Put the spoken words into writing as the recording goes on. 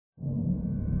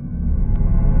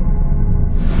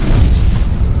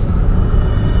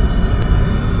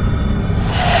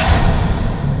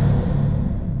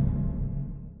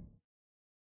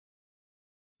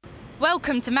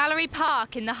Welcome to Mallory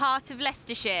Park in the heart of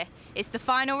Leicestershire. It's the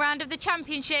final round of the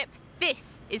championship.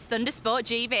 This is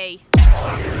ThundersportGB.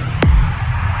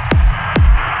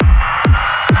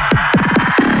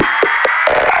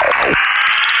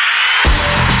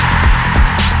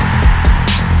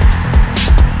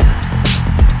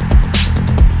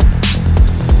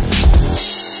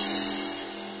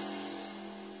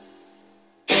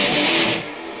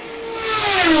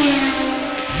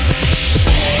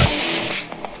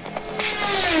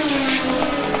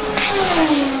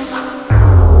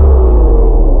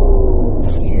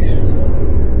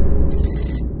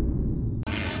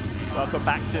 Welcome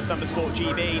back to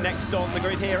ThundersportGB. Next on the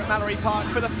grid here at Mallory Park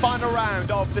for the final round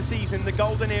of the season, the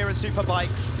Golden Era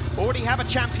Superbikes. Already have a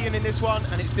champion in this one,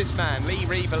 and it's this man, Lee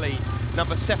Reevely,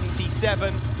 number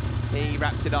 77. He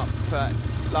wrapped it up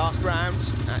last round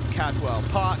at Cadwell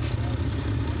Park.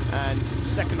 And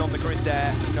second on the grid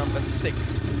there, number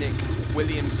 6, Nick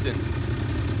Williamson.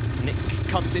 Nick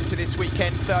comes into this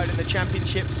weekend third in the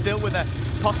championship, still with a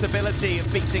possibility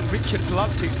of beating Richard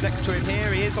Blunt, who's next to him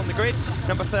here. He is on the grid,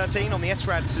 number 13 on the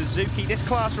SRAD Suzuki. This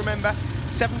class, remember,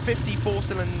 750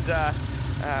 four-cylinder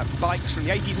bikes from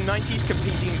the 80s and 90s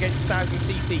competing against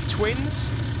 1000cc twins.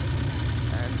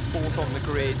 And fourth on the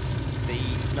grid, the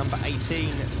number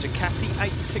 18 Ducati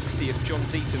 860 of John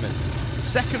Dieterman.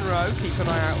 Second row, keep an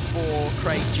eye out for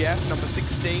Craig Jeff, number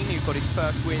 16, who got his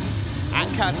first win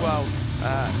at Cadwell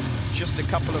just a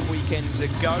couple of weekends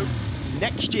ago.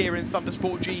 Next year in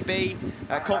ThundersportGB,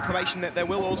 confirmation that there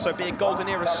will also be a Golden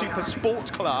Era Super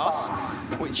Sport class,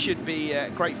 which should be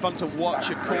great fun to watch.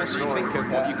 Of course, you think of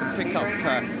what you can pick up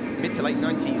mid to late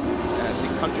 90s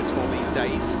 600s for these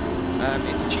days.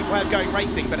 It's a cheap way of going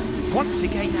racing, but once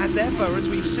again, as ever, as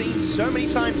we've seen so many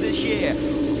times this year,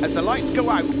 as the lights go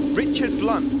out, Richard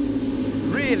Blunt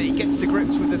really gets to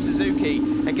grips with the Suzuki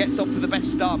and gets off to the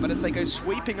best start, but as they go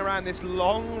sweeping around this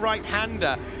long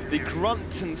right-hander, the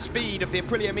grunt and speed of the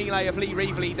Aprilia Mille of Lee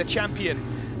Reevely, the champion,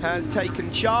 has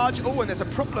taken charge. Oh, and there's a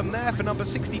problem there for number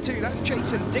 62. That's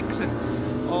Jason Dixon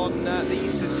on the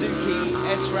Suzuki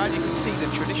SRAD. You can see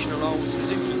the traditional old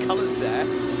Suzuki colours there,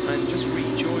 and just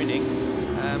rejoining.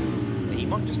 He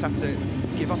might just have to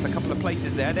give up a couple of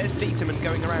places there. There's Dieterman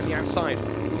going around the outside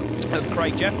of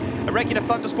Craig Jeff. A regular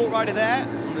Thundersport rider there,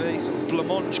 the sort of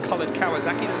blancmange-coloured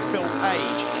Kawasaki. That's Phil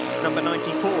Page, number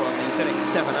 94 on the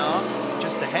ZX7R,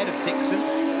 just ahead of Dixon.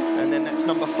 And then that's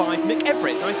number 5, Mick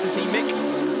Everett. Nice to see Mick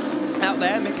out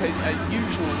there. Mick, a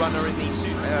usual runner in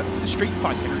the Street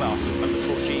Fighter class with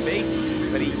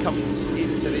ThundersportGB, but he comes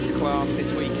into this class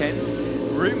this weekend.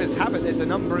 Rumours have it there's a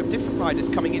number of different riders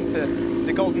coming into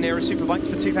the Golden Era Superbikes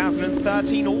for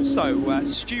 2013 also.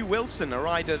 Stu Wilson, a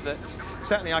rider that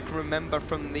certainly I can remember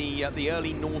from the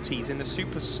early noughties in the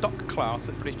super stock class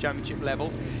at British Championship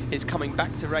level, is coming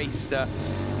back to race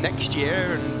next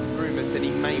year, and rumours that he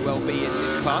may well be in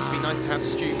this class. It'd be nice to have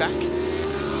Stu back.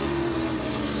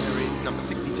 There is number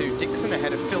 62 Dixon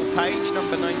ahead of Phil Page,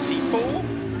 number 94.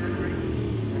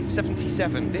 And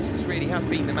 77, this really has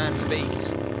been the man to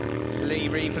beat. Lee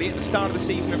Reevely. At the start of the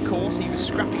season, of course, he was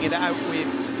scrapping it out with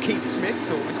Keith Smith,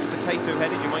 or Mr. Potato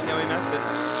Headed, you might know him as, but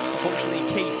unfortunately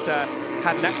Keith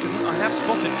had an accident. I have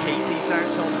spotted Keith. He's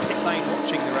out on pit lane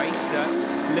watching the race,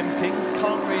 limping,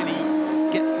 can't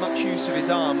really get much use of his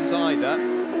arms either,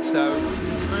 so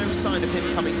no sign of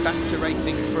him coming back to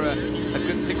racing for a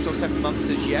good 6 or 7 months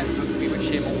as yet, but we wish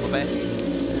him all the best.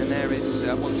 And there is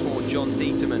once more John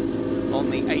Dieterman on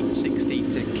the 860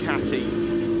 Ducati,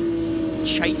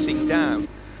 chasing down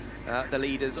the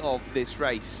leaders of this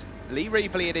race. Lee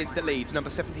Reevely it is that leads,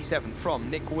 number 77 from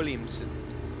Nick Williamson,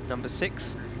 number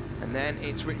 6, and then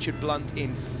it's Richard Blunt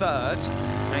in 3rd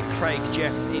and Craig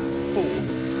Jeff in 4th.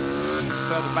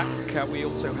 Further back we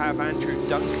also have Andrew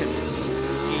Duncan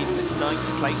in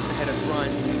 9th place ahead of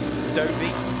Ryan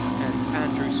Dovey and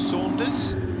Andrew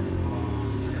Saunders.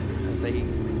 As they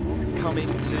come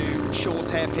into Shaw's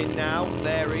hairpin now,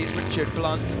 there is Richard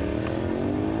Blunt.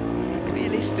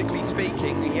 Realistically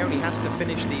speaking, he only has to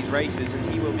finish these races and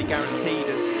he will be guaranteed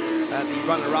as the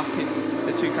runner-up in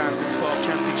the 2012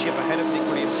 championship ahead of Nick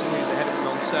Williamson, who's ahead of him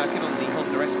on circuit on the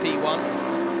Honda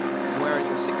SP1. Wearing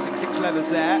the 666 leathers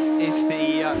there is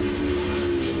the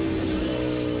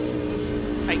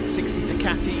 860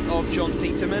 Ducati of John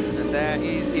Dieterman, and there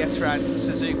is the SRAD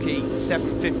Suzuki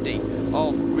 750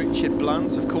 of Richard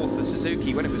Blunt. Of course, the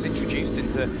Suzuki, when it was introduced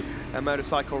into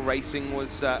motorcycle racing,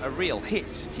 was a real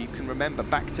hit. If you can remember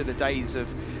back to the days of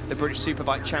the British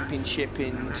Superbike Championship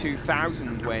in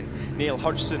 2000, when Neil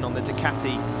Hodgson on the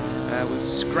Ducati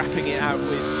was scrapping it out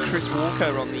with Chris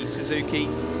Walker on the Suzuki.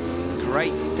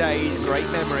 Great days, great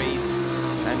memories,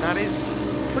 and that is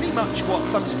pretty much what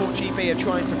ThundersportGB are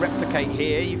trying to replicate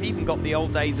here. You've even got the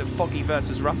old days of Foggy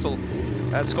versus Russell,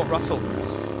 Scott Russell,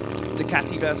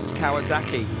 Ducati versus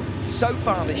Kawasaki. So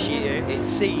far this year, it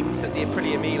seems that the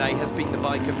Aprilia Mille has been the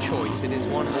bike of choice. It has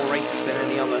won more races than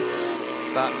any other,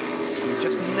 but you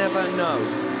just never know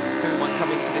who might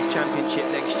come into this championship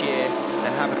next year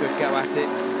and have a good go at it.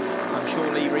 I'm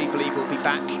sure Lee Reevely will be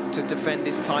back to defend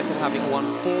his title, having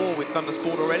won 4 with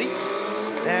Thundersport already.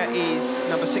 There is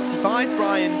number 65,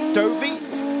 Brian Dovey.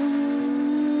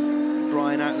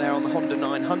 Brian out there on the Honda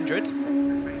 900.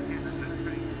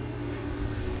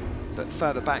 But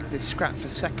further back, this scrap for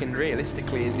second,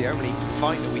 realistically, is the only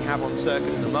fight that we have on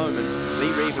circuit at the moment. Lee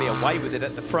Reevely away with it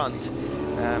at the front.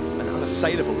 An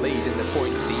unassailable lead in the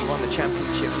points. He won the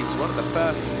championship. He was one of the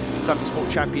first Thundersport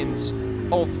champions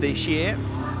of this year.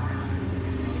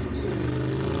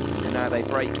 And now they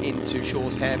break into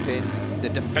Shaw's hairpin. The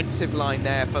defensive line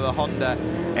there for the Honda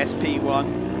SP1,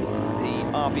 the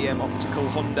RBM optical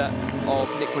Honda of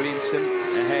Nick Williamson,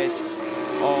 ahead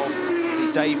of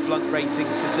the Dave Blunt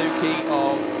Racing Suzuki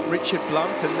of Richard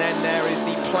Blunt, and then there is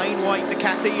the plain white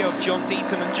Ducati of John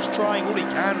Deaton, and just trying all he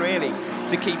can really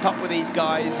to keep up with these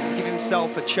guys and give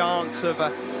himself a chance of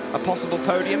a possible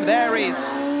podium. There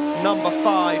is number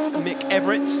 5, Mick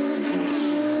Everett,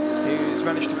 who's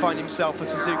managed to find himself a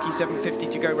Suzuki 750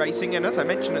 to go racing. And as I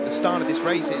mentioned at the start of this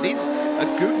race, it is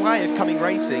a good way of coming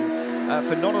racing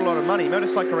for not a lot of money.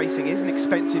 Motorcycle racing is an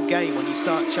expensive game when you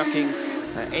start chucking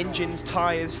engines,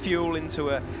 tyres, fuel into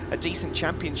a decent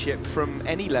championship from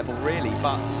any level really.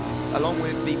 But along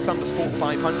with the Thundersport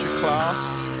 500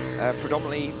 class,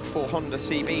 predominantly for Honda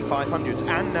CB 500s,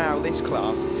 and now this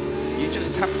class, you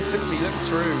just have to simply look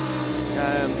through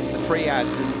the free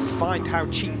ads and find how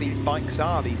cheap these bikes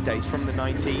are these days from the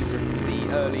 90s and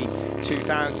the early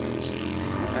 2000s.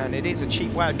 And it is a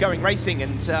cheap way of going racing,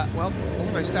 and well,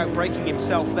 almost outbreaking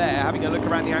himself there, having a look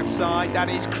around the outside. That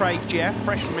is Craig Jeff,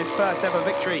 fresh from his first ever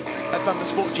victory at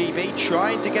ThundersportGB,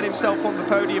 trying to get himself on the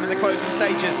podium in the closing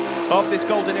stages of this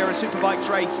Golden Era Superbikes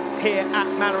race here at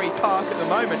Mallory Park at the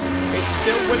moment. It's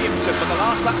still Williamson, but the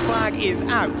last lap flag is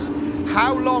out.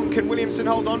 How long can Williamson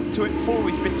hold on to it for?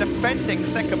 He's been defending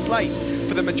second place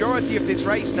for the majority of this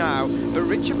race now, but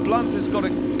Richard Blunt has got a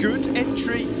good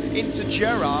entry into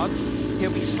Gerrard's.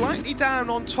 He'll be slightly down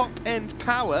on top-end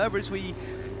power as we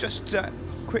just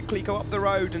quickly go up the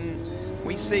road, and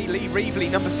we see Lee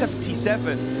Reevely, number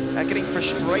 77, getting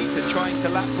frustrated trying to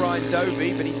lap Brian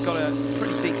Dovey, but he's got a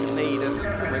pretty decent lead of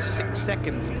almost 6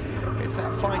 seconds. It's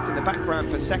that fight in the background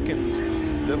for second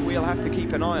that we'll have to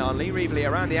keep an eye on. Lee Reevely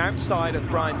around the outside of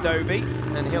Brian Dovey,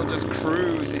 and he'll just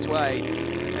cruise his way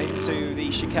into the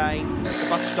chicane at the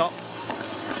bus stop,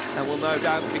 and will no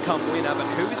doubt become winner. But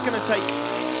who is going to take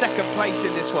second place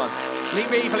in this one? Lee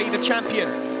Reevely, the champion,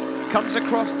 comes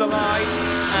across the line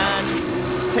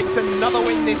and takes another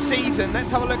win this season.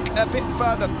 Let's have a look a bit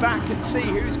further back and see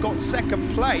who's got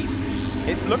second place.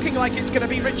 It's looking like it's going to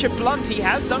be Richard Blunt. He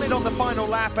has done it on the final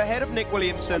lap ahead of Nick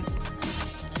Williamson.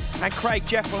 And Craig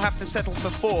Jeff will have to settle for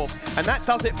 4th. And that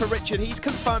does it for Richard. He's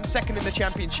confirmed second in the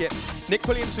championship. Nick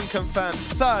Williamson confirmed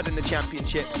 3rd in the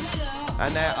championship.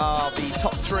 And there are the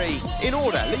top 3 in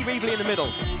order. Lee Reevely in the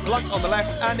middle, Blunt on the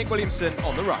left, and Nick Williamson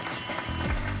on the right.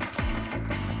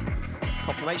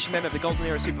 Confirmation then of the Golden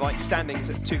Era Superbike standings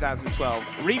at 2012.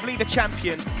 Reevely the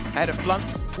champion, ahead of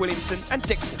Blunt, Williamson and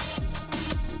Dixon.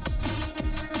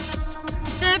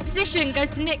 3rd position goes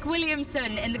to Nick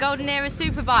Williamson in the Golden Era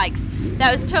Superbikes.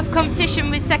 That was tough competition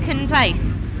with 2nd place.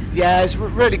 Yeah, it's a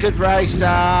really good race.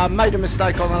 Made a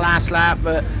mistake on the last lap,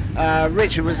 but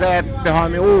Richard was there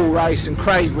behind me all race, and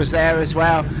Craig was there as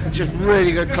well. Just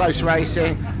really good close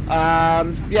racing.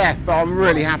 Yeah, but I'm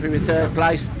really happy with 3rd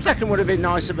place. 2nd would have been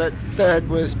nicer, but 3rd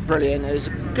was brilliant. It was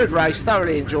a good race,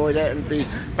 thoroughly enjoyed it, and be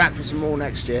back for some more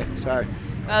next year. So,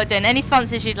 well done. Any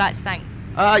sponsors you'd like to thank?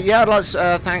 Yeah, I'd like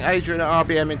to thank Adrian at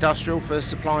RBM Industrial for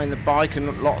supplying the bike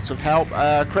and lots of help.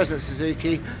 Crescent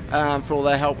Suzuki for all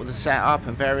their help with the setup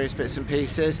and various bits and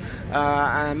pieces.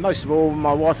 And most of all,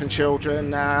 my wife and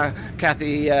children,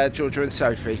 Kathy, Georgia and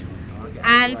Sophie.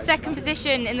 And 2nd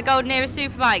position in the Golden Era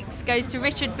Superbikes goes to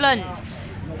Richard Blunt.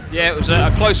 Yeah, it was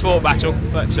a close-fought battle,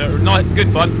 but good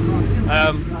fun.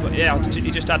 But yeah,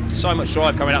 you just had so much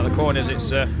drive coming out of the corners.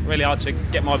 It's really hard to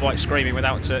get my bike screaming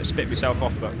without spit myself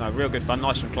off. But no, real good fun,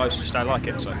 nice and close. Just I like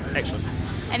it. So excellent.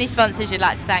 Any sponsors you'd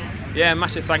like to thank? Yeah,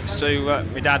 massive thanks to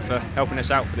my dad for helping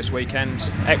us out for this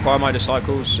weekend. Equine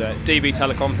Motorcycles, DB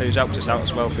Telecom, who's helped us out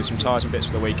as well for some tyres and bits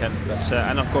for the weekend. But,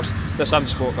 and of course the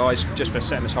Thundersport guys, just for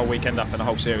setting this whole weekend up and the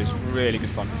whole series. Really good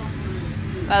fun.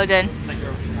 Well done. Thank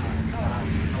you.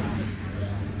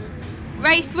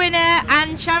 race winner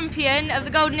and champion of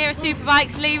the Golden Era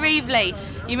Superbikes, Lee Reevely.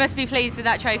 You must be pleased with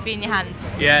that trophy in your hand.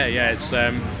 Yeah, it's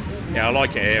I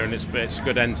like it here, and it's a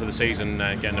good end to the season,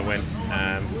 getting a win,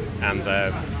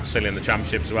 and still in the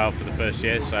championship as well for the first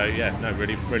year. So yeah, no,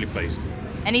 really pleased.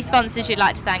 Any sponsors you'd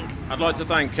like to thank? I'd like to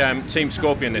thank Team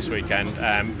Scorpion this weekend,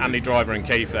 Andy Driver and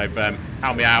Keith. They've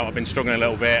helped me out. I've been struggling a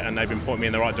little bit, and they've been putting me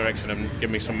in the right direction and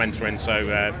giving me some mentoring.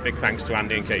 So big thanks to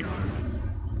Andy and Keith.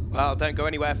 Well, don't go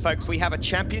anywhere, folks. We have a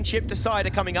championship decider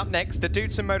coming up next. The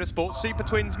Dudson Motorsports Super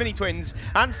Twins, Mini Twins,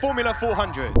 and Formula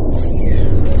 400.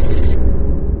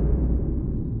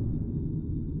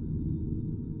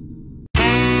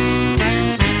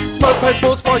 Moped,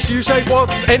 sports bikes, you save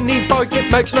watts. Any bike, it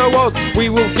makes no odds. We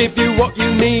will give you what you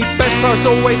need. Best price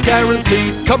always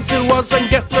guaranteed. Come to us and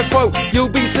get a quote. You'll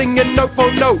be singing note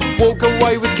for note. Walk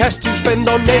away with cash to spend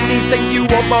on anything you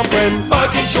want, my friend.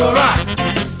 Bike Insurer.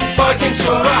 Bike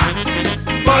Insurer.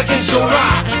 Bike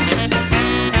Insurer.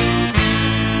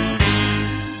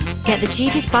 Get the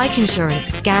cheapest bike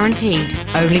insurance, guaranteed,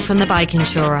 only from the Bike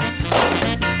Insurer.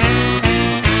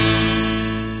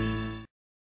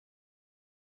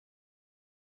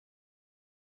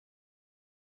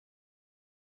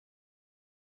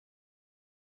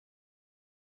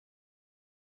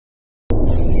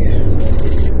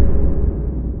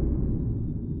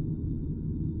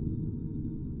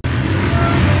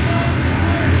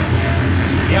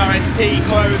 The RST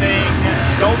clothing,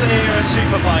 Golden Era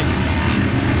Superbikes,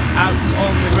 out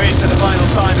on the grid for the final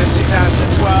time in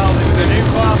 2012. It was a new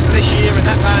class for this year, and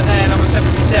that man there, number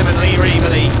 77, Lee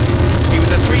Reevely, he was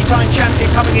a three-time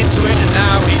champion coming into it, and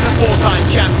now he's a four-time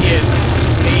champion.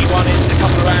 He won it a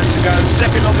couple of rounds ago.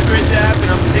 Second on the grid there for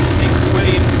number 6, Nick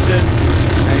Williamson.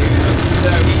 He looks as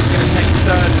though he's going to take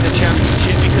third in the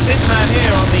championship, because this man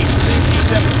here on the Suzuki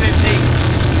 750,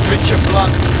 Richard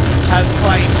Blunt, has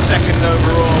claimed second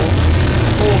overall.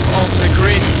 Fourth on the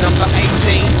grid, number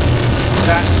 18.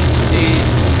 That is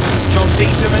John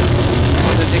Dieterman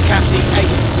on the Ducati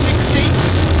 860.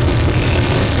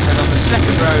 And on the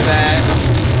second row there,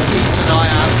 keep an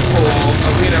eye out for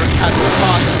a winner at Cadwell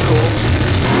Park, of course.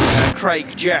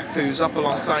 Craig Jeff, who's up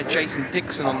alongside Jason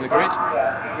Dixon on the grid.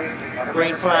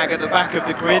 Green flag at the back of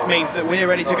the grid means that we're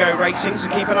ready to go racing, so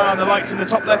keep an eye on the lights in the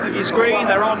top left of your screen.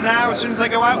 They're on now. As soon as they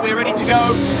go out, we're ready to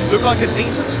go. Look like a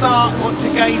decent start once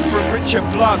again from Richard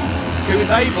Blunt, who is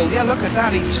able, yeah, look at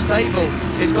that, he's just able.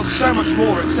 He's got so much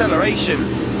more acceleration,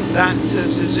 that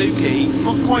Suzuki.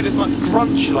 Not quite as much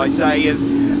grunt, shall I say, as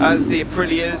the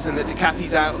Aprilias and the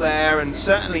Ducatis out there, and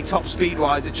certainly top speed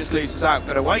wise it just loses out,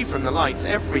 but away from the lights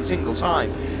every single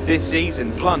time this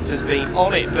season Blunt has been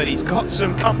on it. But he's got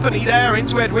some company there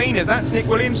into Ed Wieners. That's Nick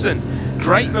Williamson.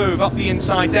 Great move up the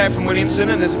inside there from Williamson,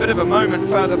 and there's a bit of a moment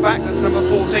further back. That's number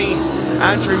 14,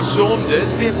 Andrew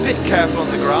Saunders. Be a bit careful on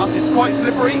the grass, it's quite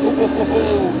slippery.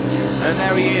 And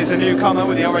there he is, a newcomer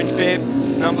with the orange bib,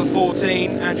 number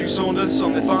 14, Andrew Saunders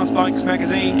on the Fast Bikes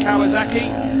magazine,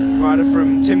 Kawasaki, rider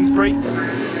from Timsbury.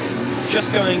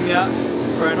 Just going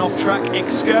for an off-track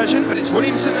excursion, but it's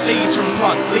Williamson that leads from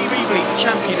Blunt. Lee Reevely, the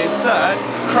champion, in third.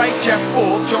 Craig Jeff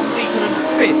fourth, John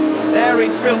Dieterman fifth. There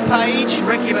is Phil Page,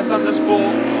 regular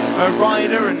Thundersport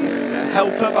rider and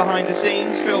helper behind the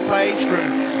scenes. Phil Page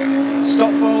from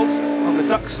Stotfold on the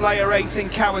Duck Slayer Racing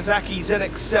Kawasaki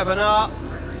ZX7R.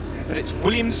 But it's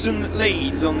Williamson that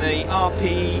leads on the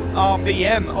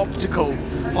RBM optical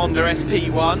Honda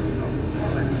SP1.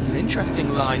 An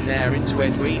interesting line there into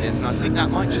Ed Wieners, and I think that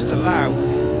might just allow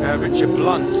Richard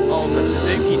Blunt on the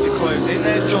Suzuki to close in.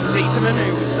 There's John Dieterman,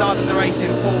 who started the race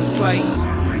in fourth place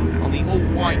on the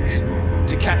all-white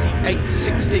Ducati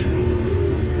 860.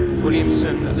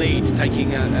 Williamson that leads,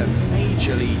 taking a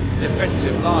majorly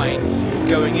defensive line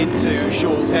going into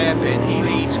Shaw's hairpin. He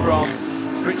leads from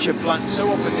Richard Blunt. So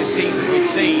often this season we've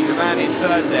seen the man in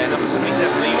third there, number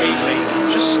 77, Lee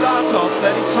Reevely, just start off,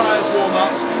 let his tyres warm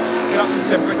up, get up to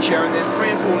temperature, and then 3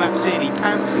 and 4 laps in he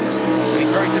pounces, and he's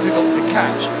very difficult to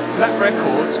catch. Lap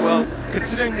records, well,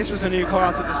 considering this was a new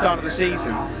class at the start of the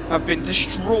season, have been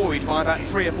destroyed by about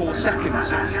 3 or 4 seconds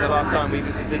since the last time we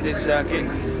visited this circuit.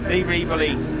 Lee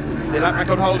Reevely, the lap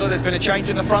record holder. There's been a change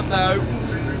in the front though.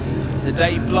 The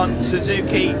Dave Blunt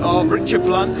Suzuki of Richard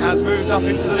Blunt has moved up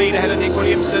into the lead ahead of Nick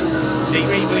Williamson. Lee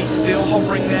Reevely still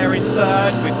hovering there in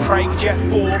third, with Craig Jeff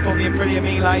fourth on the Aprilia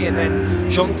Melee, and then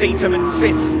John Dieterman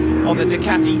fifth on the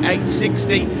Ducati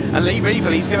 860. And Lee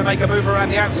Reevely's going to make a move around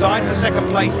the outside for second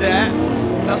place there.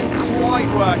 Doesn't quite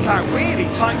work out. Really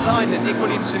tight line that Nick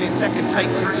Williamson in second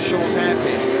takes into Shaw's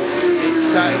hairpin.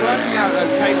 It's working out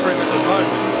okay for him at the moment,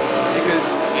 because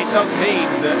it does mean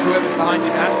that whoever's behind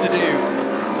him has to do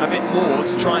a bit more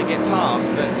to try and get past,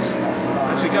 but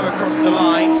as we go across the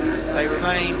line, they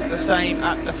remain the same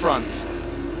at the front.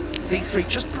 These three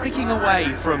just breaking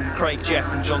away from Craig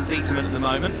Jeff and John Dieterman at the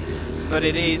moment, but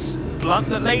it is Blunt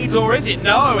that leads, or is it?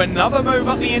 No, another move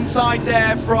up the inside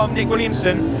there from Nick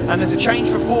Williamson, and there's a change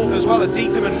for fourth as well as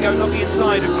Dieterman goes up the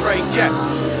inside of Craig Jeff.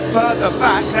 Further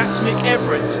back, that's Mick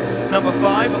Everett, number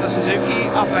 5 on the Suzuki,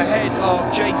 up ahead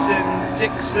of Jason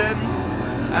Dixon,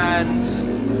 and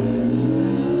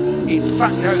in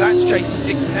fact, no, that's Jason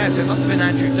Dixon there, so it must have been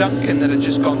Andrew Duncan that had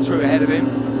just gone through ahead of him.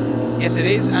 Yes, it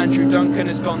is, Andrew Duncan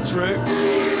has gone through.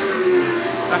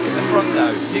 Back at the front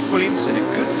though, Nick Williamson, who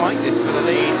could fight this for the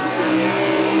lead,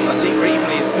 but Lee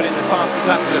Reevely has put in the fastest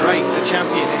lap of the race, the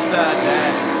champion in third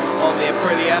there on the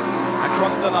Aprilia.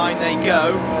 Across the line they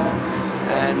go,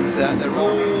 and they're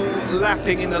all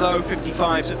lapping in the low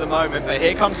 55s at the moment, but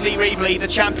here comes Lee Reevely, the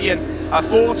champion, a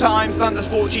 4-time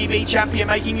ThundersportGB champion,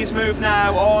 making his move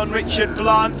now on Richard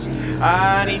Blunt,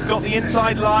 and he's got the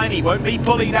inside line, he won't be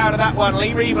bullied out of that one.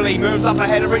 Lee Reevely moves up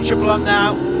ahead of Richard Blunt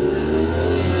now.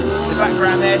 In the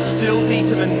background there, still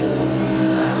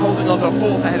Dieterman holding on to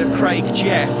fourth ahead of Craig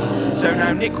Jeff. So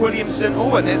now Nick Williamson,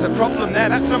 oh, and there's a problem there,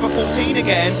 that's number 14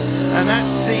 again, and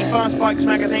that's the Fast Bikes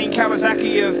Magazine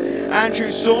Kawasaki of Andrew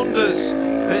Saunders.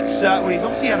 It's, well, he's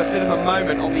obviously had a bit of a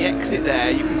moment on the exit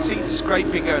there. You can see the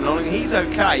scraping going on, and he's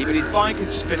okay, but his bike has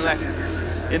just been left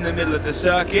in the middle of the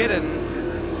circuit,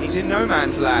 and he's in no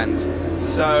man's land.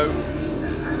 So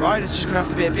riders just going to have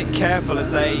to be a bit careful as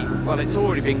they, well, it's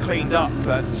already been cleaned up,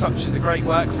 such as the great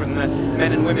work from the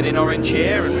men and women in orange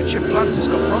here, and Richard Blunt has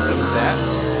got problems there.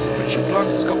 Richard Blunt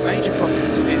has got major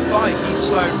problems with his bike. He's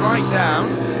slowed right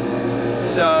down.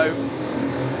 So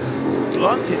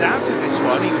Blunt is out of this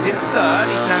one. He was in third,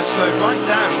 he's now slowed right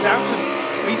down.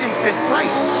 He's in 5th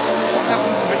place. What's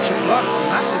happened to Richard Blunt?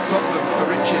 Massive problem for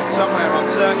Richard somewhere on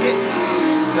circuit.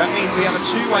 So that means we have a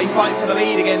two-way fight for the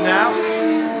lead again now.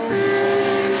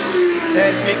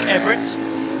 There's Mick Everett,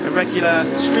 a regular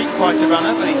street fighter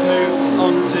runner, but he's moved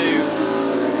on to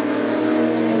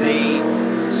the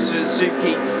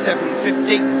Suzuki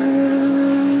 750.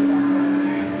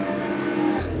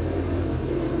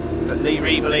 Lee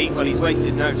Reevely, well, he's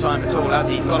wasted no time at all as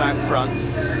he's got out front.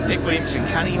 Nick Williamson,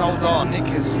 can he hold on? Nick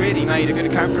has really made a good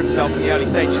account for himself in the early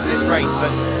stages of this race,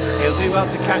 but he'll do well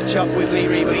to catch up with Lee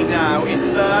Reevely now in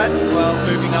third. Well,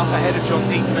 moving up ahead of John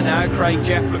Dieterman now. Craig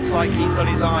Jeff looks like he's got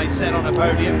his eyes set on a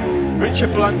podium.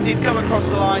 Richard Blunt did come across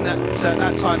the line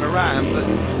that time around, but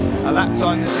a lap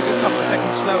time that's a good couple of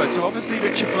seconds slower. So obviously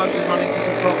Richard Blunt has run into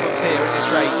some problems here in this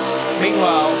race.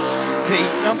 Meanwhile, the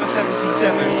number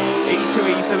 77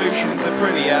 E2E Solutions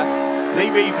Aprilia, Lee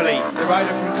Reevely, the rider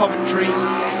from Coventry,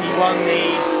 he won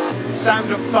the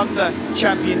Sound of Thunder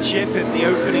Championship in the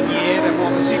opening year, then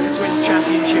won the Super Twins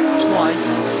Championship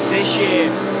twice. This year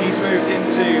he's moved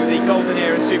into the Golden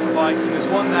Era Superbikes and has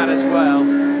won that as well.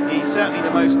 He's certainly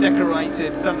the most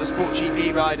decorated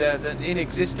ThundersportGB rider in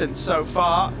existence so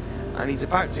far, and he's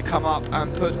about to come up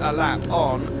and put a lap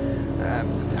on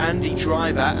Andy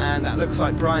Driver, and that looks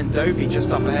like Brian Dovey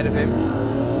just up ahead of him.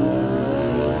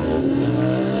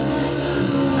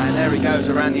 And there he goes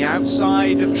around the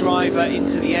outside of Driver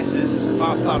into the S's. It's a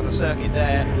fast part of the circuit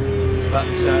there, but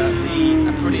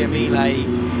the Aprilia Melee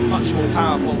much more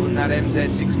powerful than that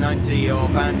MZ690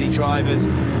 of Andy Driver's.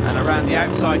 And around the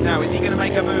outside now, is he going to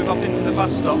make a move up into the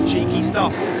bus stop? Cheeky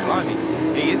stuff. Oh, blimey,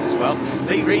 he is as well.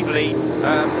 Lee Reevely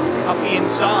up the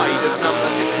inside of number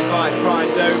 65 Brian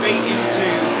Dovey into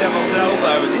Devil's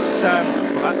Elbow, and this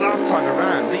well, that last time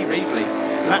around Lee Reevely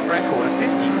lap record of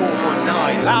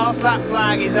 54.9. Last lap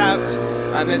flag is out,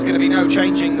 and there's going to be no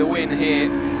changing the win here.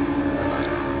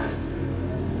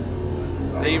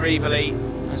 Lee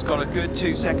Reevely has got a good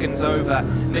 2 seconds over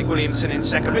Nick Williamson in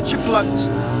second. Richard Blunt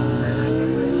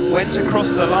went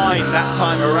across the line that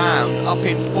time around, up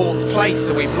in 4th place,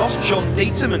 so we've lost John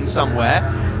Dieterman somewhere.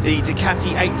 The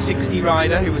Ducati 860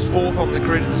 rider, who was 4th on the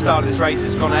grid at the start of this race,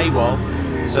 has gone AWOL.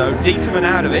 So Dieterman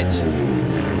out of it.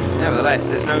 Nevertheless,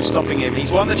 there's no stopping him.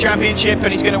 He's won the championship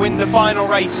and he's going to win the final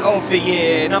race of the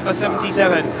year. Number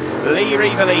 77, Lee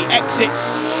Reevely,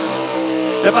 exits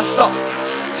the bus stop,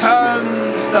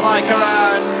 turns the bike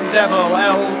around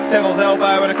Devil's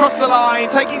Elbow, and across the line,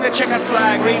 taking the checkered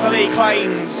flag, Reevely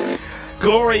claims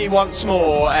glory once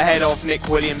more ahead of Nick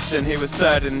Williamson, who was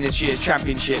third in this year's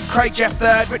championship. Craig Jeff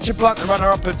third, Richard Blunt, the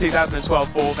runner-up of 2012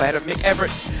 fourth, ahead of Mick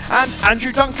Everett, and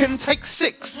Andrew Duncan takes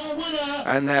 6th.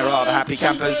 And there are the happy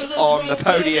campers on the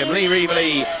podium. Lee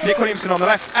Reevely, Nick Williamson on the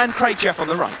left, and Craig Jeff on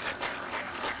the right.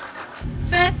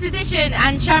 First position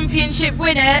and championship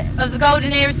winner of the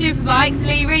Golden Era Superbikes,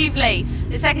 Lee Reevely.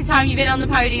 The second time you've been on the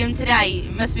podium today,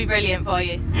 it must be brilliant for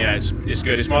you. Yeah, it's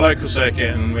good. It's my local circuit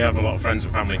and we have a lot of friends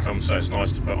and family come, so it's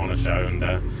nice to put on a show. And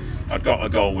I've got a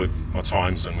goal with my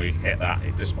times and we hit that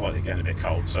despite it getting a bit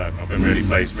cold. So I've been really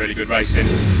pleased, really good racing.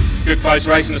 Good close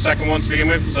racing the second one to begin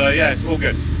with. So yeah, all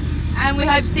good. And we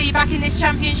hope to see you back in this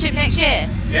championship next year.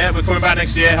 Yeah, we're coming back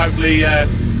next year. Hopefully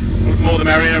more the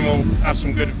merrier, and we'll have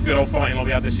some good old fighting like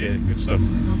we had this year. Good stuff.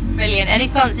 Brilliant. Any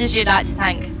sponsors you'd like to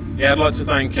thank? Yeah, I'd like to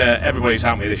thank everybody who's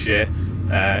helped me this year.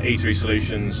 E3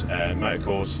 Solutions,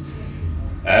 Motorcourse,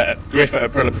 Griff at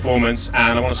Aprilla Performance,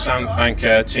 and I want to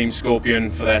thank Team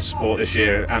Scorpion for their support this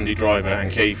year, Andy Driver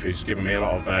and Keith, who's given me a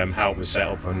lot of help with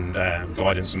setup and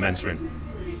guidance and mentoring.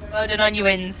 Well done on your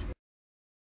wins.